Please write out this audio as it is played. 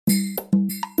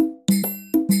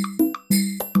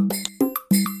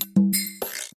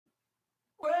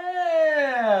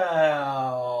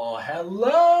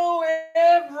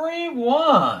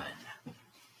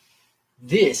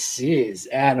This is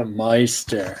Adam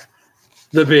Meister,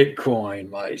 the Bitcoin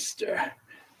Meister,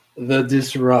 the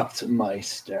Disrupt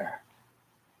Meister.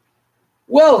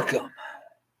 Welcome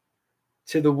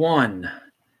to the one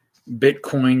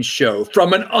Bitcoin show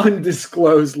from an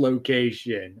undisclosed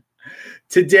location.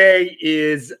 Today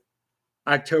is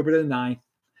October the 9th,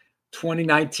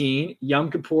 2019.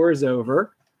 Yom Kippur is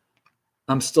over.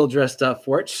 I'm still dressed up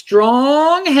for it.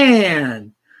 Strong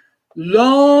hand.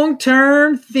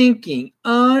 Long-term thinking,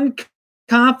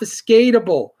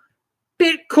 unconfiscatable.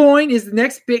 Bitcoin is the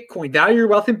next Bitcoin. Value your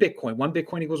wealth in Bitcoin. One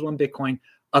Bitcoin equals one Bitcoin.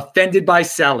 Offended by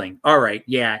selling. All right,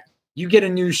 yeah. You get a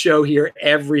new show here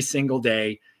every single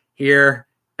day here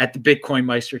at the Bitcoin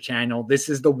Meister channel. This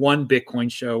is the one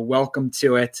Bitcoin show. Welcome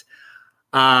to it.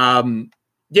 Yeah,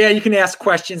 you can ask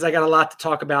questions. I got a lot to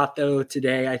talk about, though,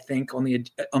 today, I think, on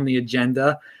the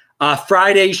agenda.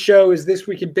 Friday's show is This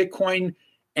Week in Bitcoin.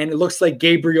 And it looks like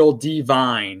Gabriel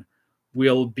Devine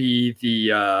will be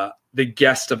the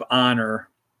guest of honor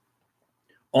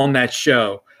on that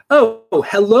show. Oh,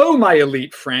 hello, my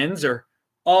elite friends. Are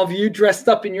all of you dressed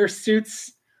up in your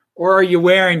suits, or are you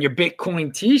wearing your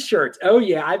Bitcoin T-shirts? Oh,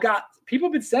 yeah, I've got people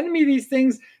have been sending me these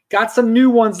things. Got some new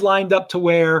ones lined up to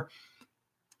wear.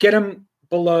 Get them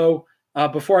below.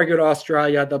 Before I go to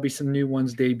Australia, there'll be some new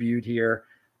ones debuted here,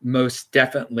 most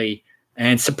definitely.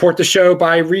 And support the show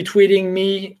by retweeting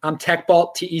me. I'm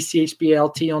TechBalt,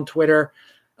 TechBalt on Twitter.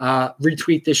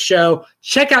 Retweet this show.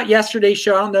 Check out yesterday's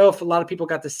show. I don't know if a lot of people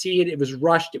got to see it. It was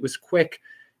rushed. It was quick.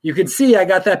 You can see I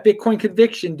got that Bitcoin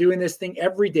conviction doing this thing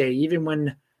every day, even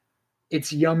when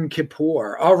it's Yom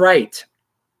Kippur. All right.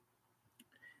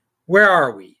 Where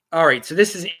are we? All right. So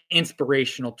this is an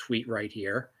inspirational tweet right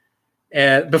here.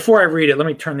 Before I read it, let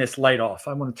me turn this light off.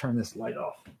 I want to turn this light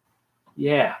off.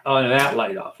 Yeah. Oh, that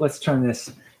light off. Let's turn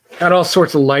this. Got all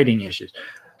sorts of lighting issues.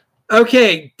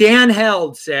 Okay. Dan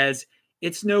Held says,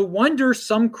 it's no wonder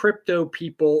some crypto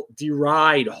people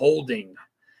deride holding.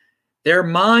 Their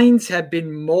minds have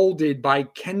been molded by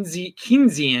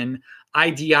Keynesian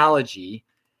ideology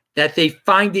that they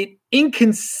find it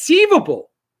inconceivable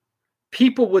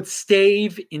people would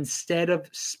save instead of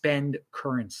spend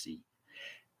currency.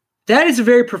 That is a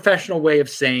very professional way of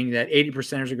saying that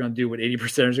 80%ers are going to do what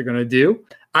 80%ers are going to do.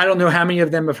 I don't know how many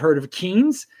of them have heard of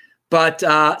Keynes, but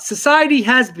society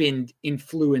has been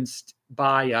influenced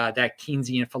by that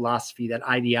Keynesian philosophy, that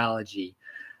ideology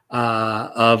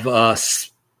of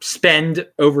spend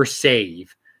over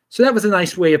save. So that was a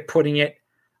nice way of putting it.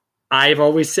 I've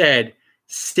always said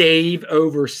save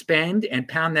over spend, and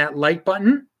pound that like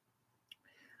button.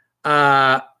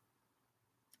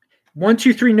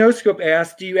 123 No Scope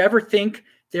asks, do you ever think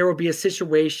there will be a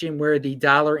situation where the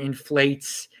dollar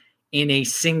inflates in a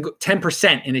single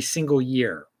 10% in a single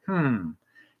year? Not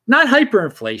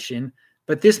hyperinflation,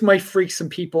 but this might freak some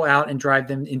people out and drive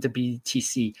them into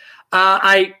BTC.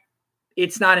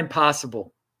 It's not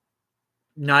impossible.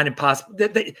 Not impossible.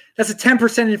 That's a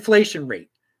 10% inflation rate.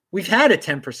 We've had a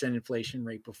 10% inflation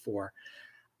rate before.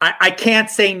 I can't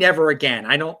say never again.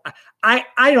 At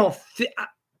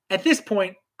this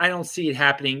point, I don't see it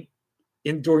happening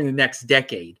during the next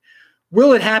decade.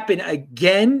 Will it happen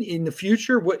again in the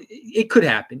future? It could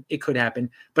happen. It could happen.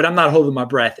 But I'm not holding my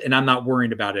breath, and I'm not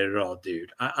worried about it at all,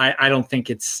 dude. I don't think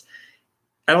it's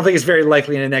very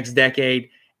likely in the next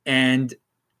decade. And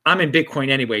I'm in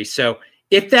Bitcoin anyway. So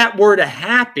if that were to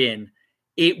happen,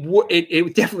 it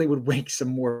definitely would wake some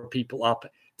more people up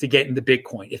to get into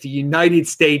Bitcoin. If the United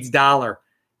States dollar,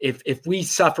 if we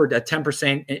suffered a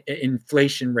 10%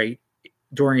 inflation rate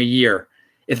during a year,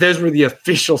 if those were the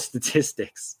official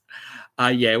statistics,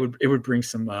 it would bring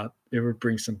some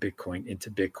Bitcoin into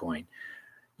Bitcoin.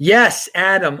 Yes,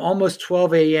 Adam, almost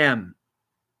 12 a.m.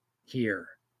 here.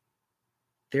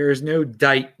 There is no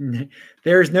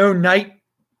night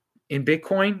in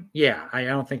Bitcoin. Yeah, I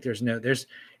don't think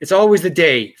it's always the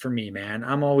day for me, man.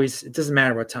 It doesn't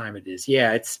matter what time it is.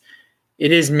 Yeah,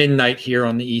 it is midnight here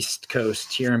on the East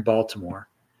Coast here in Baltimore.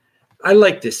 I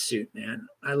like this suit, man.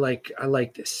 I like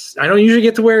this. I don't usually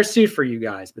get to wear a suit for you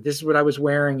guys, but this is what I was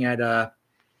wearing I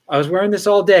was wearing this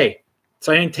all day,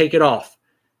 so I didn't take it off.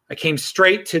 I came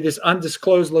straight to this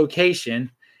undisclosed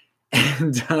location,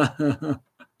 and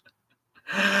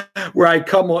where I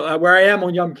am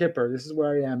on Yom Kippur. This is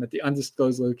where I am at the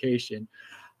undisclosed location.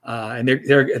 And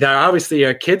there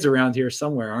obviously kids around here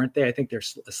somewhere, aren't they? I think they're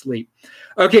asleep.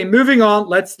 Okay, moving on.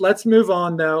 Let's move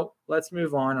on, though. Let's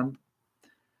move on.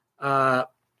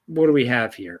 What do we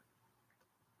have here?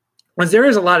 Because there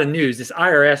is a lot of news. This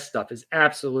IRS stuff is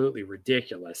absolutely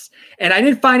ridiculous. And I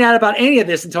didn't find out about any of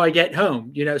this until I get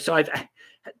home, so it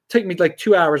took me like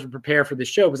 2 hours to prepare for the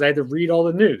show because I had to read all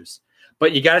the news.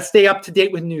 But you got to stay up to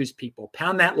date with news, people.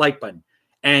 Pound that like button.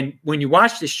 And when you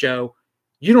watch this show,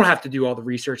 you don't have to do all the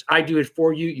research. I do it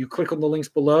for you. You click on the links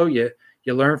below. You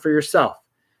learn for yourself.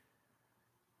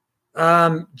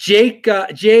 Jay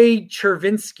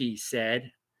Chervinsky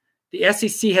said, the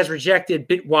SEC has rejected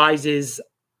Bitwise's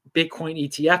Bitcoin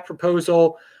ETF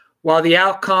proposal. While the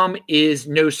outcome is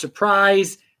no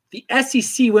surprise, the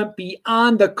SEC went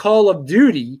beyond the call of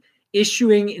duty,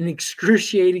 issuing an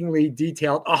excruciatingly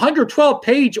detailed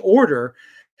 112-page order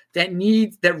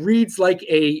that reads like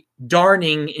a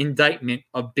darning indictment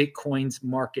of Bitcoin's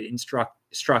market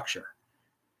structure.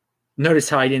 Notice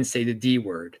how I didn't say the D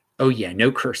word. Oh yeah,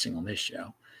 no cursing on this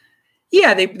show.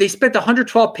 Yeah, they spent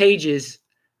 112 pages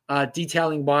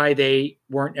detailing why they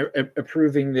weren't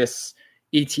approving this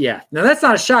ETF. Now that's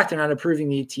not a shock. They're not approving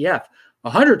the ETF.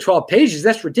 112 pages,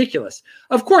 that's ridiculous.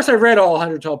 Of course, I read all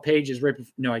 112 pages right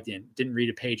before. No, I didn't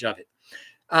read a page of it.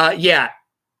 Yeah,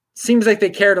 seems like they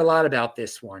cared a lot about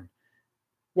this one.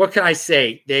 What can I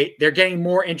say? They're getting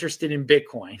more interested in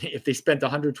Bitcoin if they spent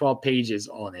 112 pages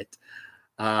on it.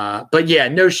 But yeah,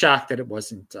 no shock that it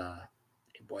wasn't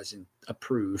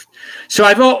approved. So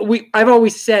I've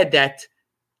always said that.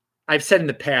 I've said in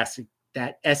the past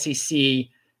that SEC,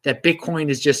 that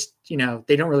Bitcoin is just,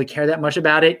 they don't really care that much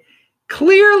about it.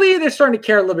 Clearly, they're starting to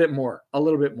care a little bit more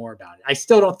about it. I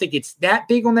still don't think it's that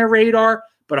big on their radar,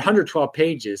 but 112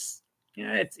 pages,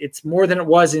 it's more than it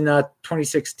was in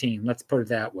 2016. Let's put it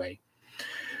that way.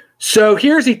 So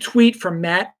here's a tweet from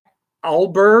Matt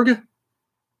Alberg,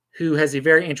 who has a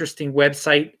very interesting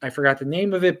website. I forgot the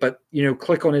name of it, but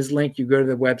click on his link. You go to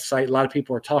the website. A lot of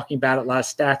people are talking about it. A lot of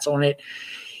stats on it.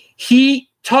 He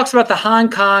talks about the Hong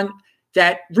Kong,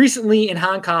 that recently in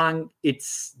Hong Kong,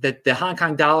 it's that the Hong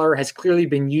Kong dollar has clearly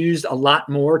been used a lot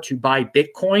more to buy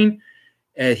Bitcoin.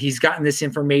 He's gotten this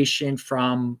information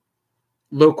from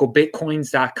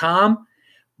localbitcoins.com.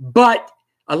 But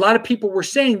a lot of people were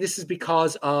saying this is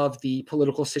because of the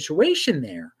political situation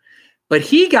there. But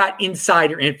he got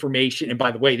insider information. And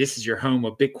by the way, this is your home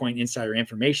of Bitcoin insider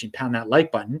information. Pound that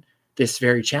like button, this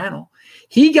very channel.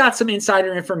 He got some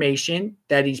insider information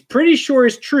that he's pretty sure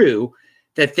is true,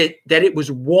 that it was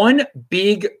one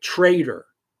big trader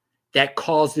that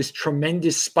caused this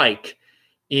tremendous spike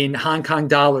in Hong Kong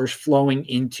dollars flowing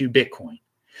into Bitcoin,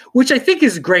 which I think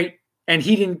is great. And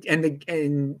he didn't,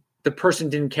 and the person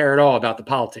didn't care at all about the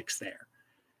politics there.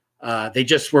 They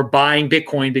just were buying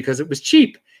Bitcoin because it was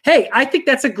cheap. Hey, I think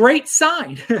that's a great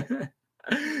sign.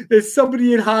 That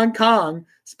somebody in Hong Kong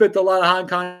spent a lot of Hong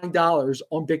Kong dollars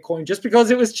on Bitcoin just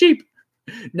because it was cheap,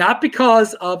 not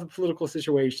because of the political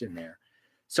situation there.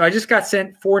 So I just got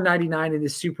sent $4.99 in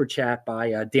this super chat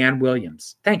by Dan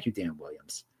Williams. Thank you, Dan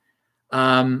Williams.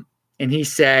 And he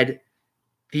said,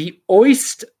 the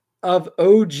oist of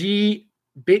OG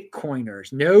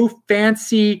Bitcoiners, no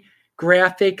fancy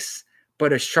graphics,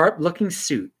 but a sharp-looking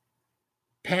suit.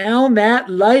 Pound that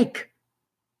like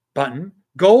button.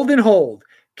 Golden hold.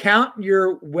 Count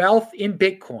your wealth in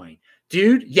Bitcoin.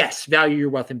 Dude, yes, value your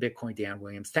wealth in Bitcoin, Dan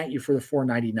Williams. Thank you for the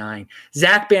 $4.99.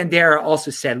 Zach Bandera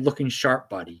also said, looking sharp,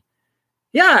 buddy.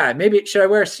 Yeah, maybe, should I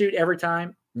wear a suit every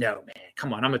time? No, man.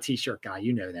 Come on, I'm a t-shirt guy.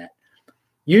 You know that.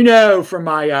 You know from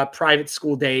my private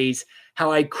school days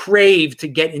how I craved to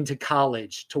get into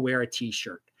college to wear a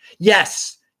t-shirt.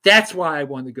 Yes, that's why I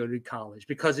wanted to go to college,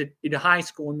 because in high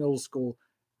school and middle school,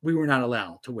 we were not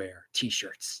allowed to wear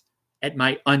t-shirts at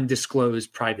my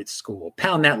undisclosed private school.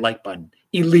 Pound that like button.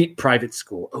 Elite private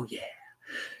school. Oh, yeah.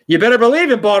 You better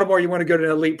believe in Baltimore you want to go to an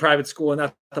elite private school and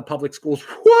not the public schools.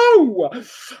 Whoa!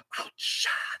 Ouch.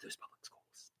 Those public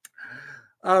schools.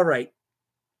 All right.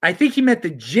 I think he meant the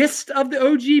gist of the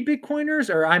OG Bitcoiners,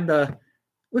 or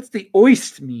what's the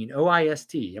OIST mean?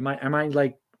 O-I-S-T. Am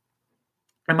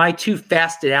I too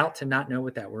fasted out to not know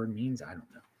what that word means? I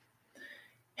don't know.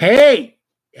 Hey,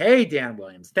 Dan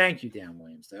Williams. Thank you, Dan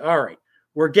Williams. All right.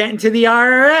 We're getting to the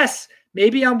IRS.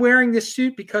 Maybe I'm wearing this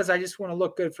suit because I just want to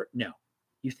look good for. No.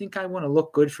 You think I want to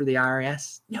look good for the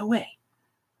IRS? No way.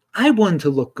 I wanted to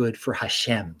look good for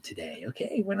Hashem today.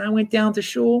 Okay. When I went down to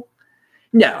shul.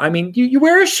 No, I mean, you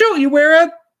wear a shul. You wear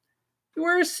a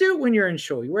suit when you're in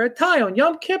shul. You wear a tie on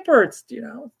Yom Kippur. It's,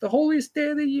 the holiest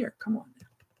day of the year. Come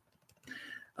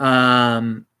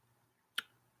on.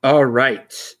 All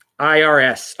right.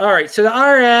 IRS. All right. So the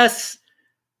IRS,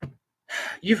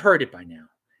 you've heard it by now.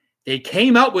 They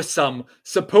came up with some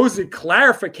supposed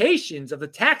clarifications of the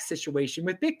tax situation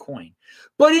with Bitcoin.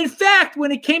 But in fact,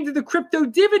 when it came to the crypto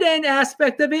dividend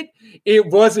aspect of it, it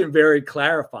wasn't very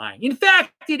clarifying. In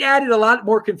fact, it added a lot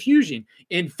more confusion.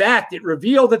 In fact, it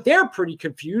revealed that they're pretty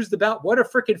confused about what a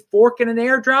freaking fork and an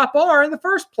airdrop are in the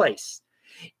first place.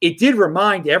 It did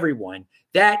remind everyone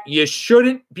that you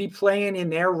shouldn't be playing in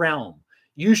their realm.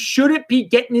 You shouldn't be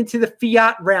getting into the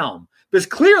fiat realm because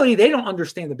clearly they don't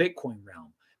understand the Bitcoin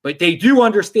realm, but they do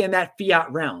understand that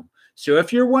fiat realm. So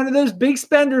if you're one of those big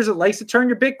spenders that likes to turn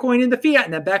your Bitcoin into fiat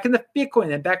and then back in the Bitcoin,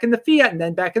 then back in the fiat, and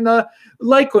then back in the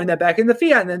Litecoin, then back in the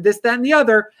fiat, and then this, that, and the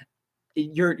other,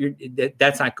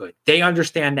 that's not good. They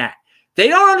understand that. They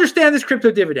don't understand this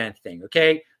crypto dividend thing,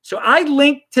 okay? So I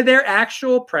link to their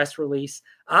actual press release.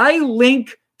 I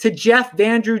link to Jeff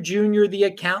Vandrew Jr., the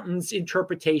accountant's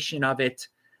interpretation of it.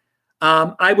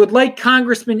 I would like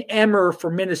Congressman Emmer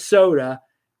from Minnesota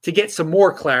to get some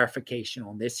more clarification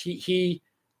on this. He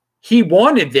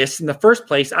wanted this in the first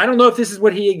place. I don't know if this is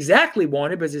what he exactly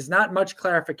wanted, but there's not much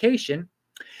clarification.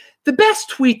 The best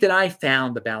tweet that I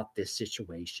found about this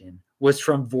situation was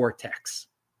from Vortex.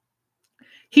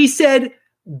 He said,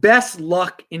 best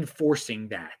luck enforcing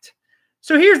that.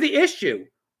 So here's the issue.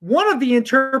 One of the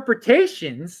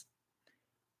interpretations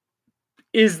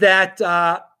is that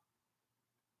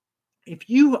if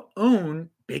you own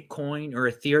Bitcoin or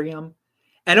Ethereum,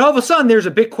 and all of a sudden there's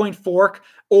a Bitcoin fork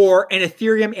or an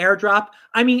Ethereum airdrop.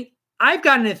 I mean, I've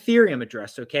got an Ethereum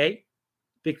address, okay?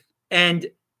 And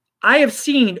I have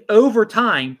seen over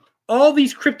time all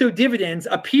these crypto dividends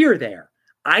appear there.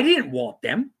 I didn't want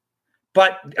them,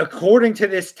 but according to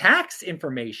this tax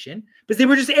information, because they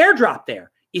were just airdropped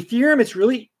there. Ethereum, it's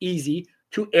really easy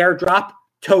to airdrop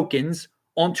tokens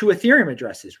onto Ethereum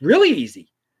addresses. Really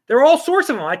easy. There are all sorts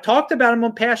of them. I talked about them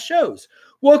on past shows.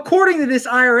 Well, according to this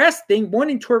IRS thing, one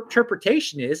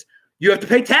interpretation is you have to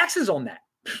pay taxes on that.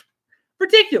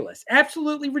 Ridiculous.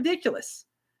 Absolutely ridiculous.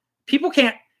 People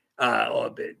can't,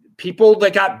 people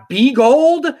that got B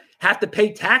gold have to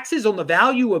pay taxes on the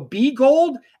value of B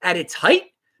gold at its height.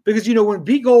 Because, you know, when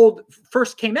B gold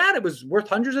first came out, it was worth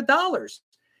hundreds of dollars.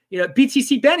 You know,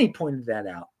 BTC Benny pointed that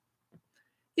out.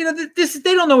 You know,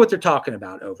 they don't know what they're talking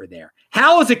about over there.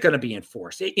 How is it going to be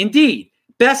enforced? Indeed,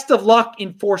 best of luck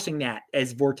enforcing that,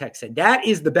 as Vortex said. That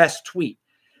is the best tweet.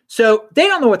 So they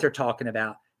don't know what they're talking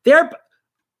about.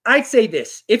 I'd say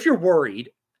this. If you're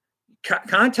worried,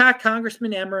 contact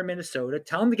Congressman Emmer in Minnesota.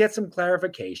 Tell him to get some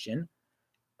clarification.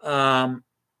 I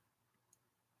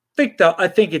think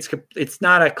it's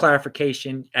not a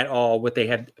clarification at all what they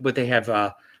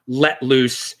have let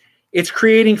loose. It's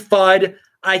creating FUD.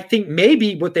 I think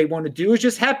maybe what they want to do is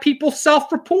just have people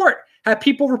self-report, have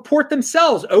people report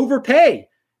themselves, overpay,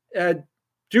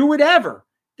 do whatever.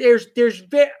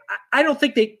 I don't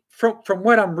think they, from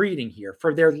what I'm reading here,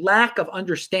 for their lack of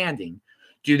understanding,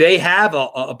 do they have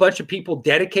a bunch of people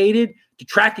dedicated to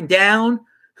tracking down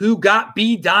who got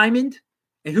B Diamond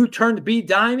and who turned the B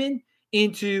Diamond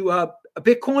into a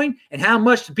Bitcoin and how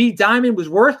much the B Diamond was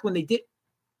worth when they did,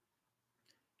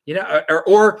 you know,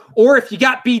 or if you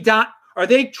got B Diamond, are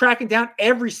they tracking down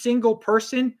every single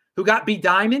person who got B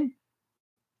Diamond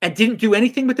and didn't do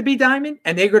anything with the B Diamond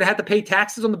and they're going to have to pay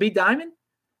taxes on the B Diamond?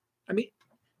 I mean,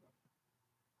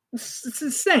 it's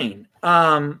insane.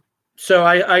 So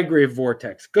I agree with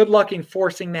Vortex. Good luck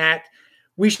enforcing that.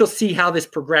 We shall see how this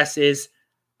progresses.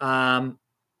 They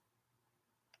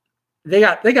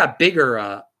got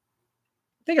bigger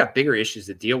issues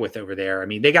to deal with over there. I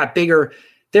mean, they got bigger.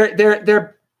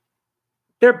 They're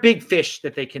big fish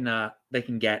that they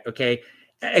can get. Okay,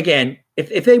 again,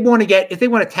 if they want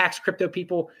to tax crypto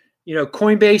people, you know,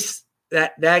 Coinbase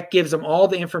that gives them all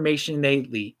the information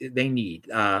they need.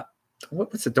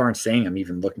 What's the darn saying I'm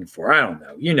even looking for? I don't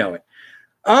know. You know it.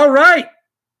 All right.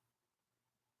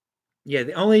 Yeah,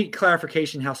 the only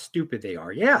clarification how stupid they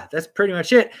are. Yeah, that's pretty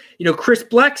much it. You know, Chris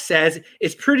Bleck says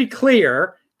it's pretty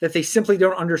clear that they simply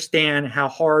don't understand how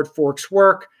hard forks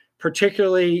work,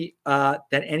 particularly that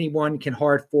anyone can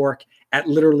hard fork at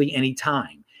literally any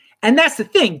time. And that's the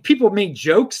thing. People make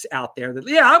jokes out there that,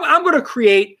 yeah, I'm going to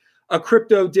create a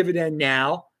crypto dividend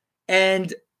now,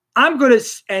 and I'm going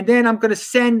to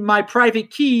send my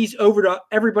private keys over to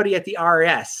everybody at the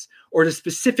IRS or to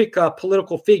specific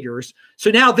political figures.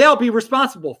 So now they'll be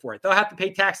responsible for it. They'll have to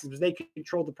pay taxes because they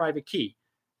control the private key.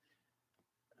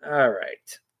 All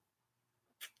right.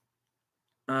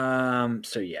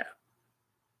 So yeah.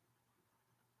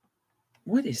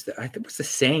 What's the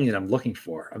saying that I'm looking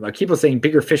for? I keep on saying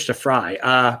bigger fish to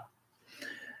fry.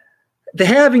 The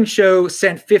Halving Show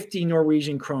sent 50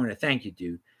 Norwegian krona. Thank you,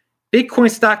 dude.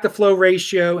 Bitcoin stock to flow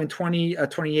ratio in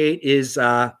 2028 is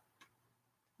 1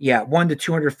 to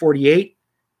 248.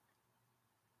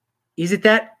 Is it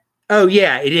that? Oh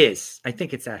yeah, it is. I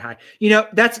think it's that high. You know,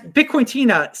 that's Bitcoin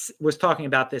Tina was talking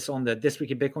about this on the This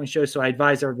Week in Bitcoin show. So I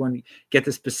advise everyone to get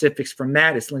the specifics from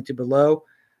that. It's linked to below.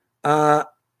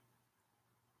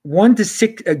 1 to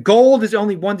 6. Gold is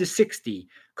only 1 to 60.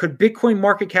 Could Bitcoin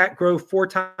market cap grow 4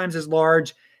 times as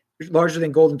larger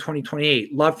than gold in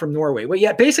 2028? Love from Norway. Well,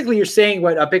 yeah, basically you're saying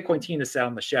what Bitcoin Tina said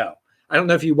on the show. I don't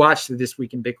know if you watched the This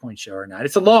Week in Bitcoin show or not.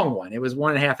 It's a long one. It was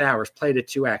 1.5 hours, played at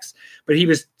 2x. But he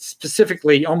was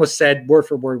specifically almost said word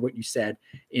for word what you said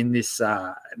in this.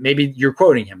 Maybe you're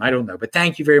quoting him. I don't know. But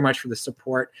thank you very much for the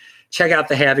support. Check out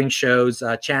the Halving Show's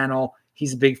channel.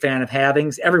 He's a big fan of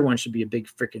halvings. Everyone should be a big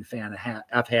freaking fan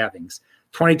of halvings.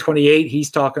 2028, he's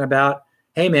talking about,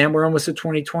 hey, man, we're almost at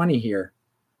 2020 here.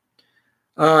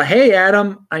 Hey,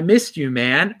 Adam, I missed you,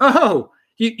 man. Oh,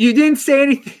 you didn't say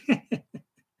anything.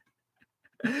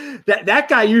 That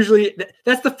guy usually,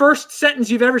 that's the first sentence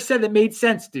you've ever said that made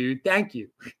sense, dude. Thank you.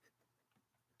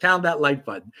 Pound that like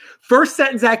button. First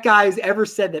sentence that guy has ever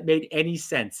said that made any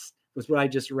sense was what I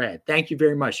just read. Thank you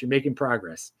very much. You're making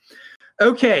progress.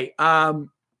 Okay. I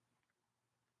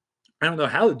don't know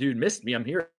how the dude missed me. I'm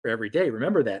here every day.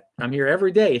 Remember that. I'm here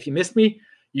every day. If you missed me,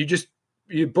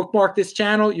 you bookmark this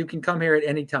channel. You can come here at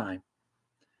any time.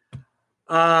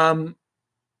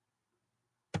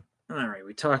 All right,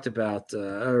 we talked about,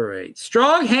 all right.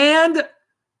 Strong hand,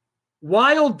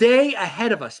 wild day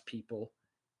ahead of us, people.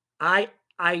 I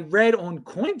read on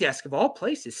CoinDesk, of all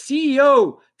places,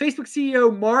 Facebook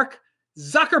CEO Mark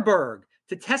Zuckerberg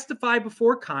to testify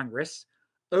before Congress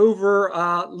over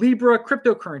Libra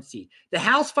cryptocurrency. The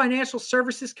House Financial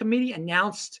Services Committee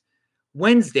announced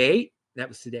Wednesday, that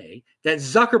was today, that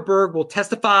Zuckerberg will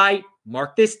testify,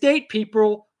 mark this date,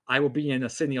 people. I will be in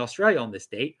Sydney, Australia on this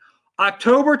date,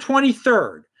 October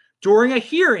 23rd, during a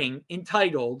hearing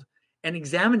entitled An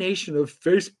Examination of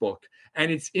Facebook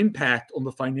and Its Impact on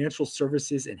the Financial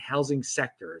Services and Housing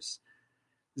Sectors.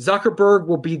 Zuckerberg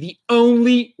will be the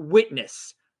only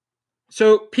witness.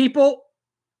 So, people,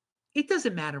 it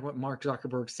doesn't matter what Mark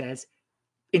Zuckerberg says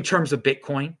in terms of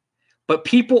Bitcoin, but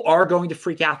people are going to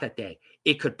freak out that day.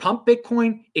 It could pump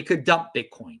Bitcoin. It could dump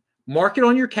Bitcoin. Mark it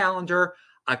on your calendar,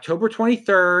 October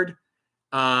 23rd.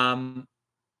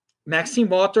 Maxine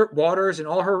Waters and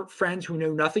all her friends who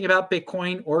know nothing about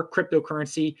Bitcoin or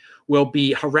cryptocurrency will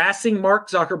be harassing Mark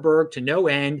Zuckerberg to no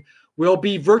end, will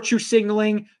be virtue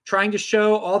signaling, trying to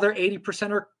show all their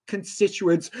 80%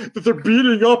 constituents that they're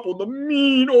beating up on the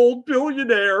mean old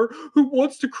billionaire who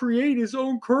wants to create his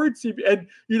own currency. And,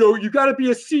 you got to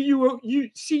be a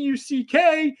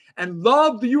CUCK and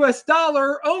love the US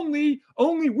dollar. Only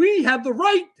we have the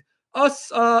right,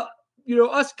 us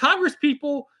Congress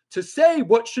people, to say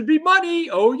what should be money.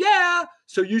 Oh yeah.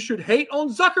 So you should hate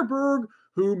on Zuckerberg,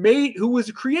 who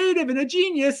was creative and a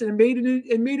genius and made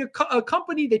a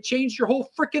company that changed your whole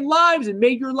freaking lives and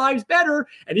made your lives better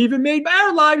and even made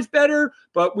our lives better.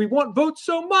 But we want votes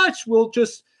so much, we'll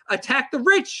just attack the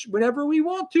rich whenever we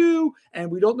want to, and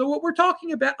we don't know what we're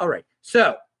talking about. All right.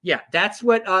 So yeah, that's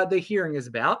what the hearing is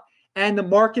about. And the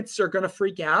markets are going to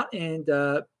freak out. And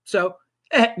so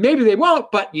maybe they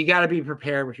won't, but you got to be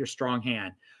prepared with your strong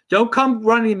hand. Don't come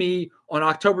running to me on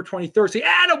October 23rd. Say,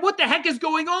 Adam, what the heck is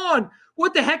going on?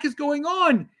 What the heck is going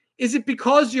on? Is it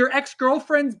because your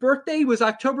ex-girlfriend's birthday was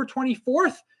October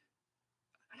 24th?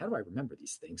 How do I remember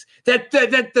these things? That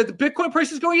the Bitcoin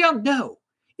price is going down? No,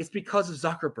 it's because of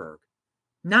Zuckerberg.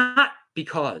 Not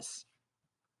because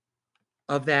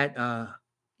of that.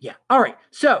 Yeah. All right.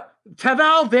 So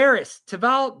Taval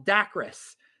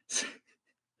Dakris.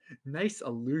 Nice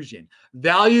illusion.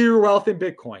 Value your wealth in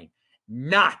Bitcoin.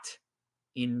 Not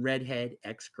in redhead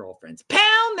ex-girlfriends.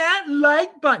 Pound that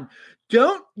like button.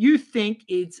 Don't you think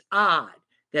it's odd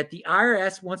that the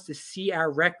IRS wants to see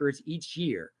our records each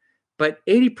year, but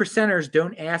 80%ers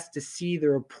don't ask to see the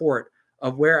report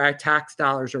of where our tax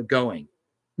dollars are going?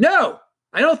 No,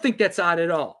 I don't think that's odd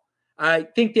at all. I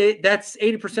think that's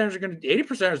 80%ers are going to.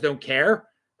 80%ers don't care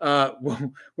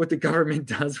what the government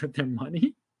does with their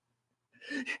money.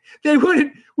 We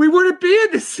wouldn't be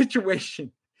in this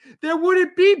situation. There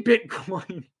wouldn't be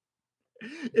Bitcoin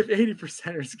if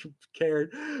 80%ers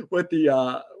cared what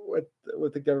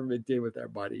the government did with their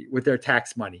money, with their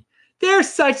tax money. They're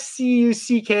such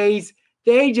CUCKs.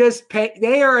 They just pay.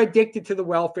 They are addicted to the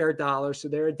welfare dollar, so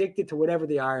they're addicted to whatever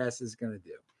the IRS is going to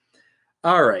do.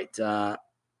 All right.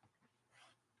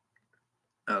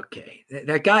 Okay.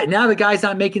 That guy. Now the guy's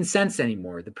not making sense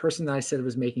anymore. The person that I said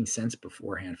was making sense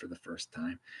beforehand for the first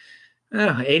time.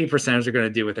 80%ers are going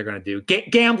to do what they're going to do.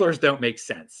 Gamblers don't make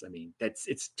sense. I mean,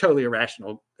 it's totally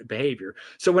irrational behavior.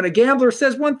 So when a gambler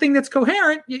says one thing that's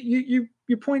coherent, you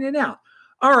point it out.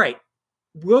 All right.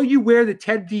 Will you wear the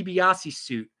Ted DiBiase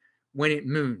suit when it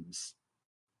moons?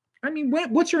 I mean,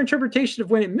 what's your interpretation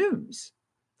of when it moons?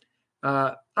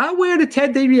 I wear the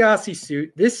Ted DiBiase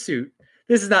suit. This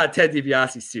is not a Ted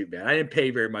DiBiase suit, man. I didn't pay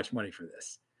very much money for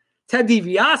this. Ted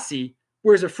DiBiase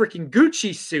wears a freaking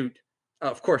Gucci suit,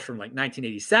 of course, from like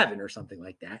 1987 or something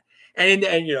like that. And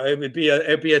it would be a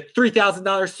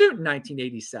 $3,000 suit in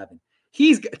 1987.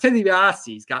 Ted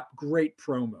DiBiase's got great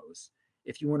promos.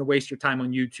 If you want to waste your time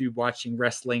on YouTube watching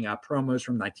wrestling promos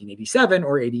from 1987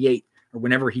 or 88 or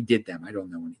whenever he did them, I don't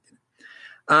know when he did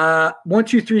it. 1,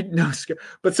 2, 3, no.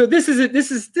 But so this is it.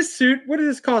 This suit. What did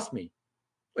this cost me?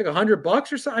 Like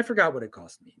 $100 or so. I forgot what it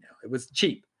cost me. Now it was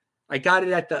cheap. I got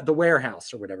it at the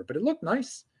warehouse or whatever, but it looked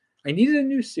nice. I needed a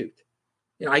new suit.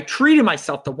 I treated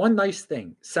myself to one nice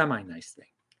thing, semi-nice thing,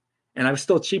 and I was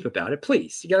still cheap about it.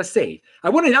 Please, you got to save. I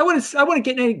want to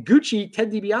get any Gucci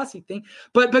Ted DiBiase thing,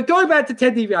 but going back to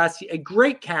Ted DiBiase, a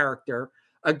great character,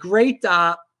 a great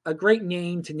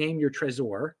name to name your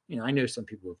trésor. I know some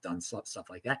people have done stuff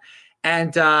like that,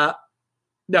 and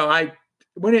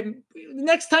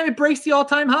next time it breaks the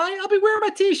all-time high, I'll be wearing my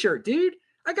T-shirt, dude.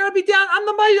 I gotta be down. I'm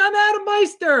Adam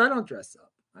Meister. I don't dress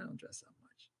up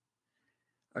much.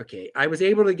 Okay, I was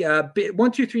able to get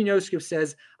 123 No Scoop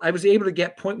says I was able to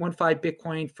get 0.15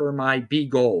 Bitcoin for my B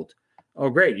Gold.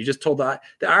 Oh, great! You just told the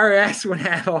IRS would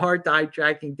have a hard time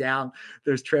tracking down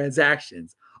those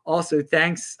transactions. Also,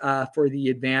 thanks for the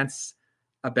advice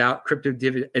about crypto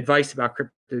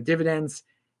dividends.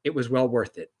 It was well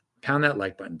worth it. Pound that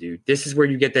like button, dude. This is where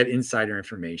you get that insider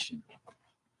information.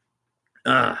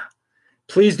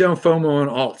 Please don't FOMO on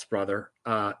alts, brother.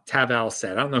 Taval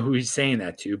said. I don't know who he's saying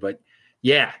that to, but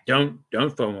yeah, don't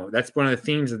FOMO. That's one of the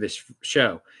themes of this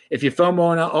show. If you FOMO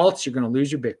on alts, you're going to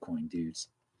lose your Bitcoin, dudes.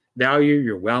 Value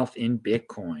your wealth in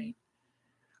Bitcoin.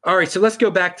 All right, so let's go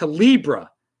back to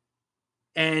Libra.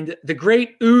 And the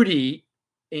great Udi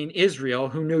in Israel,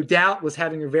 who no doubt was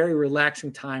having a very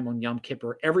relaxing time on Yom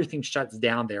Kippur. Everything shuts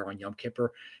down there on Yom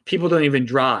Kippur. People don't even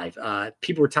drive.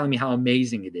 People were telling me how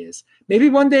amazing it is. Maybe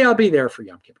one day I'll be there for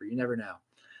Yom Kippur. You never know.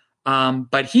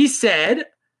 But he said,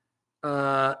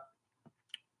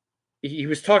 he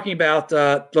was talking about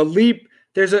the Libra.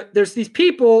 There's these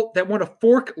people that want to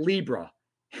fork Libra.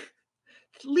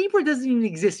 Libra doesn't even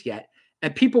exist yet.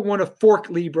 And people want to fork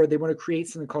Libra. They want to create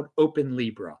something called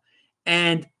OpenLibra.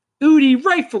 And Udi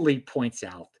rightfully points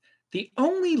out the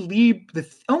only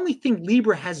thing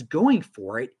Libra has going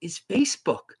for it is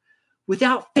Facebook.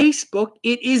 Without Facebook,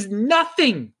 it is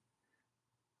nothing.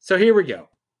 So here we go.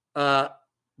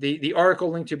 The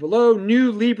article linked to below.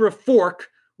 New Libra fork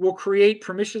will create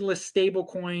permissionless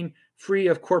stablecoin free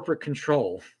of corporate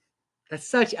control. That's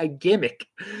such a gimmick.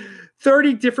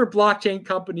 30 different blockchain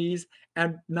companies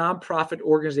and nonprofit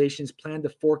organizations plan to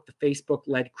fork the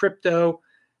Facebook-led crypto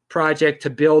project to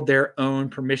build their own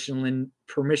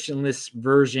permissionless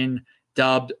version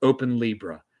dubbed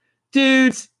OpenLibra.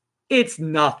 Dudes, it's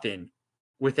nothing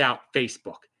without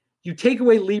Facebook. You take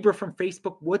away Libra from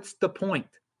Facebook, what's the point?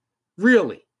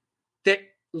 Really? That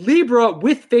Libra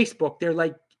with Facebook, they're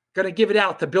like going to give it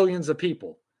out to billions of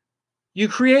people. You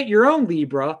create your own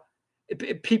Libra.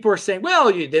 People are saying,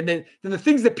 well, then the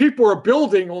things that people are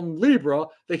building on Libra,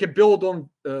 they can build on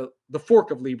the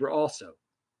fork of Libra also.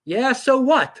 Yeah, so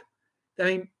what? I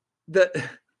mean,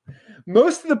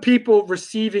 most of the people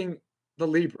receiving the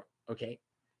Libra, okay,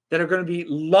 that are going to be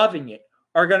loving it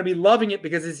are going to be loving it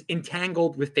because it's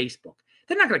entangled with Facebook.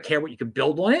 They're not going to care what you can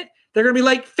build on it. They're going to be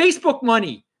like, Facebook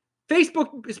money.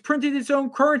 Facebook is printing its own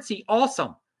currency.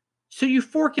 Awesome. So you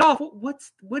fork it off.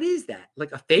 What is that?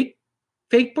 Like a fake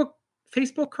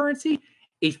Facebook currency?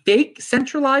 A fake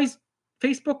centralized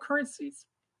Facebook currencies?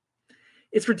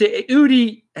 It's ridiculous.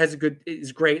 Udi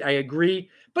is great. I agree.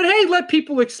 But hey, let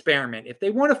people experiment. If they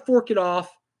want to fork it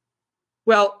off,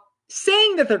 well,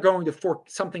 saying that they're going to fork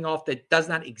something off that does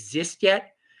not exist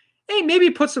yet, hey, maybe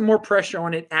put some more pressure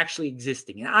on it actually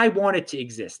existing. And I want it to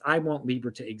exist. I want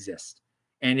Libra to exist.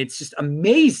 And it's just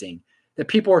amazing that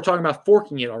people are talking about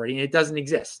forking it already and it doesn't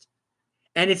exist.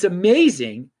 And it's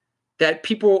amazing that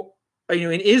people,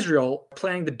 in Israel are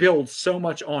planning to build so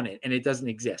much on it and it doesn't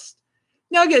exist.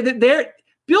 Now, again, they're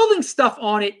building stuff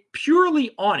on it,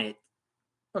 purely on it.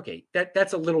 Okay,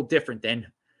 that's a little different than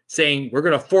saying we're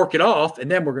going to fork it off and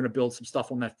then we're going to build some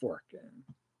stuff on that fork.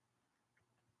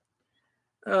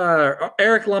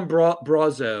 Eric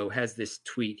Lombroso has this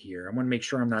tweet here. I want to make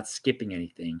sure I'm not skipping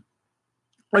anything.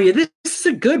 Oh, yeah, this is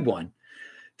a good one.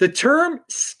 The term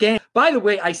scam. By the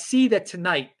way, I see that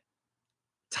tonight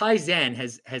Ty Zen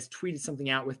has tweeted something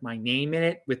out with my name in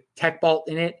it, with TechBalt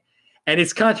in it, and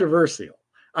it's controversial.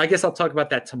 I guess I'll talk about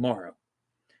that tomorrow.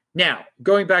 Now,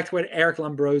 going back to what Eric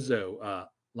Lombroso,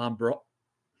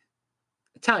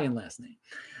 Italian last name,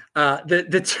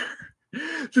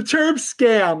 the term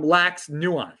scam lacks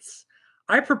nuance.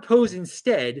 I propose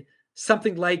instead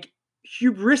something like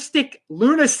hubristic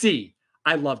lunacy.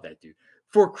 I love that, dude.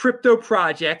 For crypto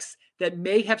projects that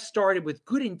may have started with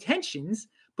good intentions,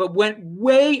 but went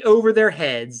way over their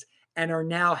heads and are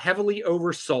now heavily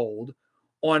oversold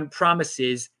on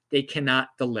promises they cannot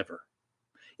deliver.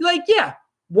 Like, yeah,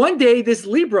 one day this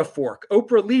Libra fork,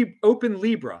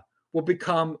 OpenLibra, will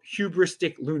become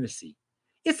hubristic lunacy.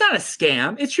 It's not a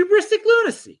scam, it's hubristic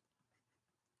lunacy.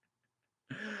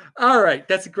 All right,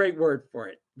 that's a great word for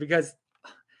it, because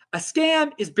a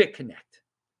scam is BitConnect.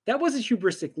 That wasn't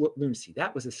hubristic lunacy,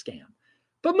 that was a scam.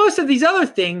 But most of these other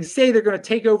things say they're going to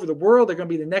take over the world, they're going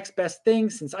to be the next best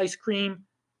thing since ice cream.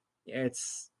 Yeah,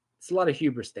 it's a lot of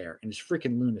hubris there, and it's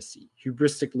freaking lunacy,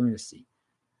 hubristic lunacy.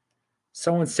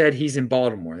 Someone said he's in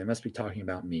Baltimore. They must be talking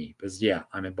about me, because yeah,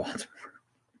 I'm in Baltimore.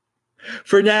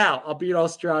 For now, I'll be in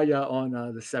Australia on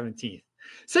the 17th.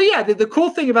 So yeah, the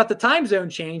cool thing about the time zone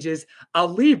change is I'll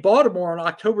leave Baltimore on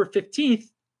October 15th,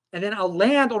 and then I'll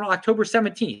land on October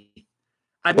 17th.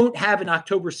 I won't have an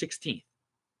October 16th,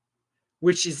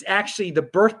 which is actually the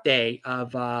birthday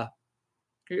of a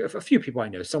few people I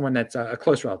know, someone that's a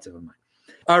close relative of mine.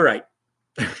 All right.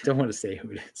 Don't want to say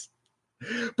who it is.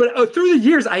 But through the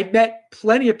years, I've met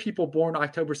plenty of people born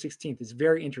October 16th. It's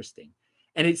very interesting.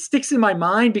 And it sticks in my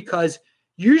mind because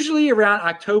usually around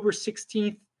October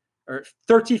 16th or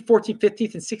 13th, 14th,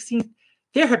 15th, and 16th,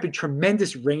 there have been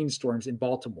tremendous rainstorms in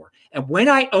Baltimore. And when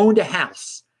I owned a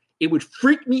house, it would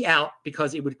freak me out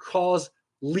because it would cause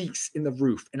leaks in the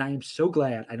roof. And I am so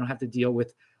glad I don't have to deal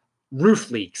with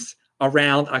roof leaks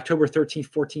around October 13th,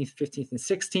 14th, 15th, and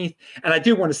 16th. And I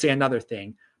do want to say another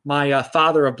thing. My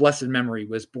father of blessed memory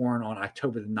was born on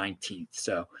October the 19th.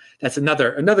 So that's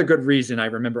another good reason I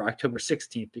remember October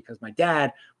 16th, because my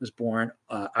dad was born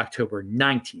October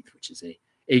 19th, which is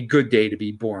a good day to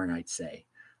be born, I'd say.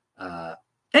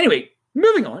 Anyway,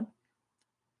 moving on.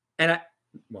 And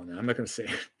I'm not going to say,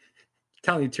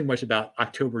 telling you too much about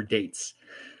October dates.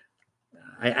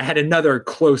 I had another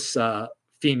close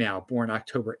female born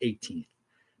October 18th.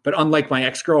 But unlike my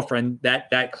ex-girlfriend,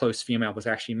 that close female was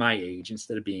actually my age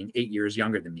instead of being 8 years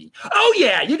younger than me. Oh,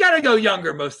 yeah, you got to go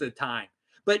younger most of the time.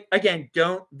 But again,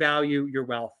 don't value your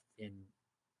wealth in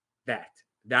that.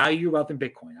 Value your wealth in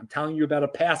Bitcoin. I'm telling you about a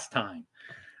pastime.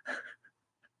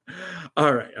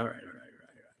 All right.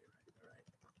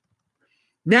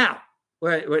 Now,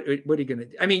 what are you going to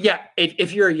do? I mean, yeah,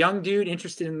 if you're a young dude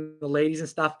interested in the ladies and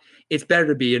stuff, it's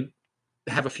better to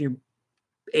have a few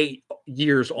 8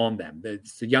 years on them. The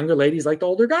younger ladies like the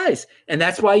older guys, and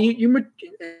that's why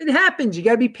it happens. You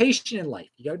got to be patient in life.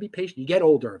 You got to be patient. You get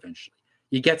older eventually.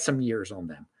 You get some years on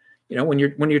them. You know, when you're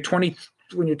 20,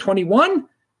 when you're 21, and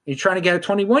you're trying to get a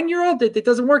 21-year-old, it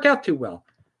doesn't work out too well.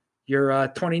 You're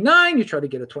 29, you try to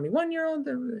get a 21-year-old,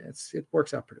 it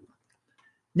works out pretty well.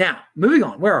 Now, moving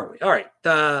on. Where are we? All right,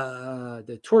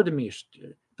 the Tour de Mise,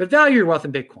 but value your wealth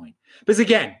in Bitcoin, because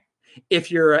again,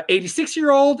 if you're an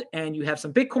 86-year-old and you have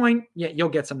some Bitcoin, yeah, you'll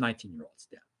get some 19-year-olds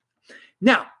down.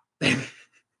 Now,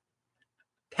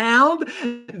 pound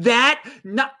that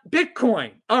not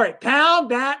Bitcoin. All right,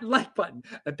 pound that like button.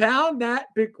 Pound that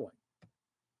Bitcoin.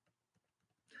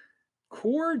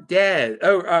 Core dead.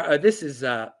 Oh, this is.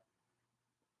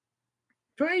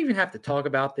 Do I even have to talk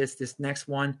about this next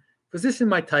one? Was this in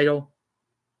my title?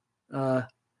 No,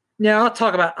 I'll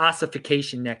talk about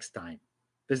ossification next time.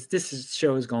 This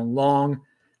show has gone long.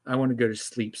 I want to go to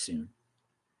sleep soon.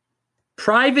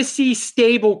 Privacy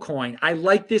stablecoin. I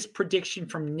like this prediction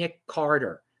from Nick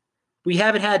Carter. We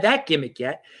haven't had that gimmick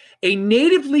yet. A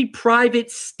natively private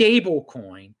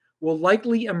stablecoin will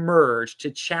likely emerge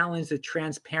to challenge the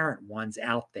transparent ones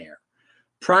out there.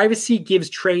 Privacy gives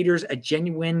traders a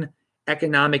genuine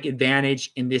economic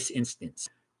advantage in this instance.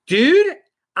 Dude,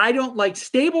 I don't like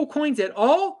stablecoins at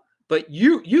all, but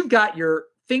you've got your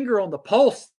finger on the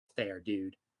pulse there,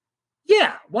 dude.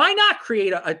 Yeah, why not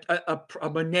create a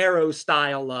Monero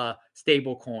style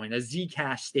stable coin, a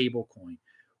Zcash stable coin?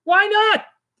 Why not?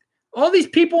 All these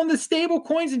people in the stable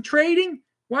coins and trading,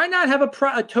 why not have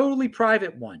a totally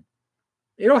private one?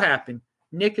 It'll happen.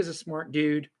 Nick is a smart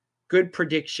dude. Good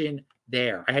prediction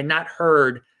there. I had not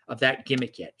heard of that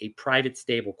gimmick yet, a private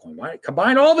stable coin. Why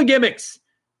combine all the gimmicks?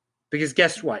 Because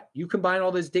guess what? You combine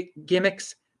all those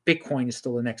gimmicks, Bitcoin is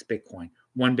still the next Bitcoin.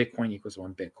 1 Bitcoin equals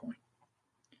 1 Bitcoin.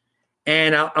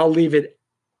 And I'll leave it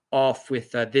off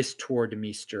with this Tour de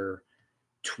Mise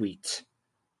tweet.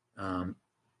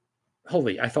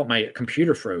 Holy, I thought my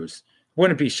computer froze.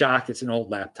 Wouldn't be shocked. It's an old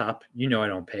laptop. You know I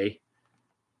don't pay.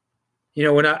 You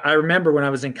know, when I remember when I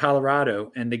was in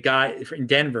Colorado and the guy in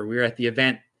Denver, we were at the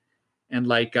event, and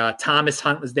like Thomas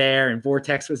Hunt was there and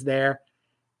Vortex was there.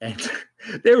 And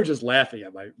they were just laughing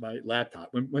at my laptop.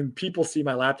 When people see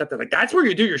my laptop, they're like, that's where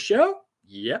you do your show?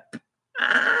 Yep.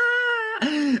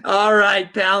 All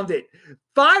right, pound it.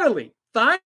 Finally,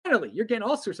 you're getting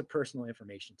all sorts of personal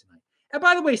information tonight. And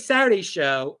by the way, Saturday's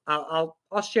show, I'll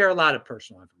share a lot of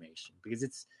personal information because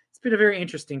it's been a very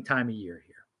interesting time of year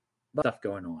here. A lot of stuff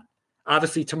going on.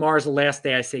 Obviously, tomorrow's the last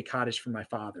day I say Kaddish for my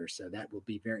father, so that will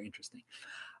be very interesting.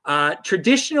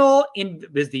 Traditional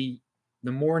is the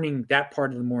morning, that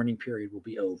part of the morning period will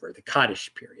be over, the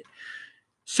Kaddish period.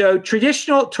 So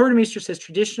traditional, Tortemeister says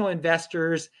traditional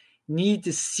investors need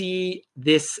to see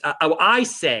this. I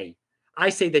say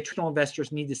that traditional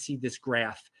investors need to see this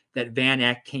graph that Van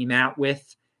Eck came out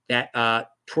with, that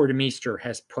Tortemeister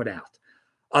has put out.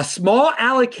 A small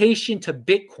allocation to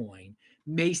Bitcoin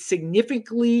may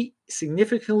significantly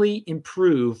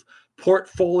improve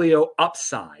portfolio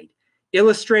upside,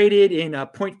 illustrated in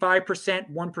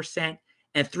 0.5%, 1%,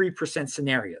 and 3%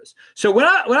 scenarios. So when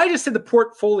I just said the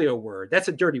portfolio word, that's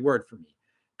a dirty word for me,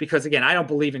 because again, I don't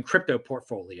believe in crypto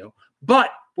portfolio.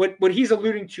 But what he's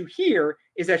alluding to here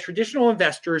is that traditional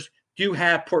investors do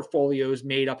have portfolios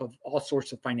made up of all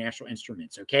sorts of financial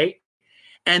instruments, okay?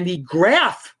 And the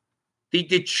graph,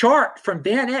 the chart from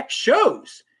Van Eck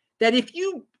shows that if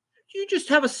you just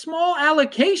have a small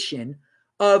allocation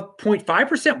of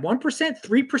 0.5%, 1%,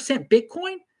 3%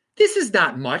 Bitcoin, this is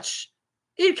not much.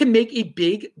 It can make a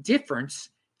big difference.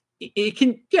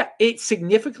 It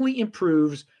significantly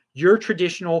improves your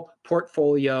traditional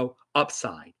portfolio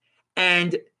upside.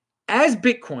 And as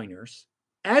Bitcoiners,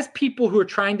 as people who are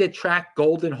trying to attract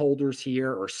golden holders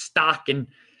here, or stock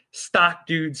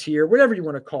dudes here, whatever you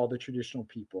want to call the traditional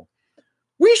people,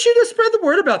 we should have spread the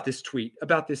word about this tweet,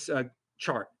 about this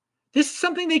chart. This is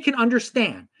something they can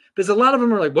understand, because a lot of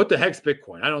them are like, what the heck's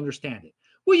Bitcoin? I don't understand it.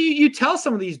 Well, you tell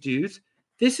some of these dudes,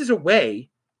 this is a way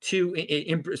to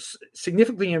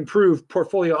significantly improve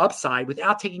portfolio upside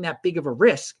without taking that big of a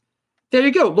risk. There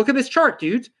you go. Look at this chart,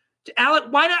 dudes.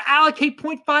 Why not allocate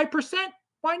 0.5%?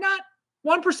 Why not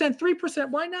 1%, 3%?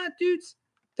 Why not, dudes?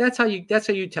 That's how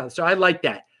you tell. So I like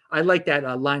that. I like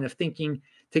that line of thinking.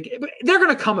 They're going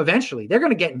to come eventually. They're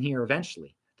going to get in here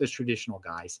eventually, those traditional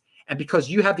guys. And because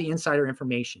you have the insider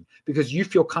information, because you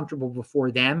feel comfortable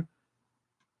before them,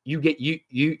 you get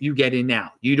in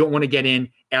now. You don't want to get in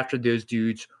after those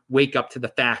dudes wake up to the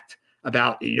fact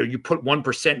about, you put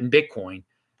 1% in Bitcoin.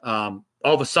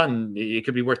 All of a sudden it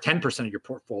could be worth 10% of your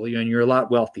portfolio and you're a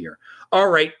lot wealthier. All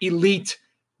right, elite.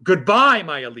 Goodbye,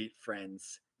 my elite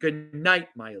friends. Good night,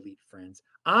 my elite friends.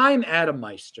 I'm Adam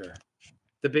Meister,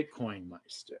 the Bitcoin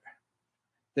Meister,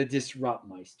 the Disrupt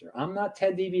Meister. I'm not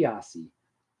Ted DiBiase,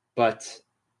 but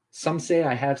some say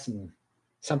I have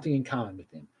something in common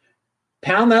with him.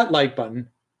 Pound that like button,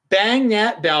 bang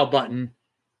that bell button.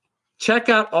 Check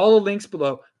out all the links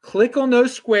below. Click on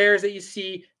those squares that you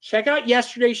see. Check out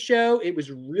yesterday's show. It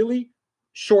was really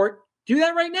short. Do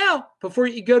that right now before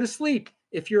you go to sleep.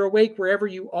 If you're awake wherever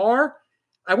you are.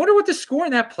 I wonder what the score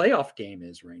in that playoff game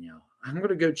is right now. I'm going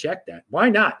to go check that. Why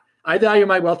not? I value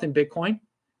my wealth in Bitcoin,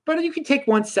 but you can take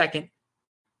 1 second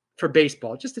for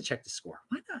baseball just to check the score.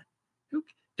 Why not?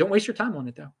 Don't waste your time on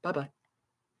it, though. Bye-bye.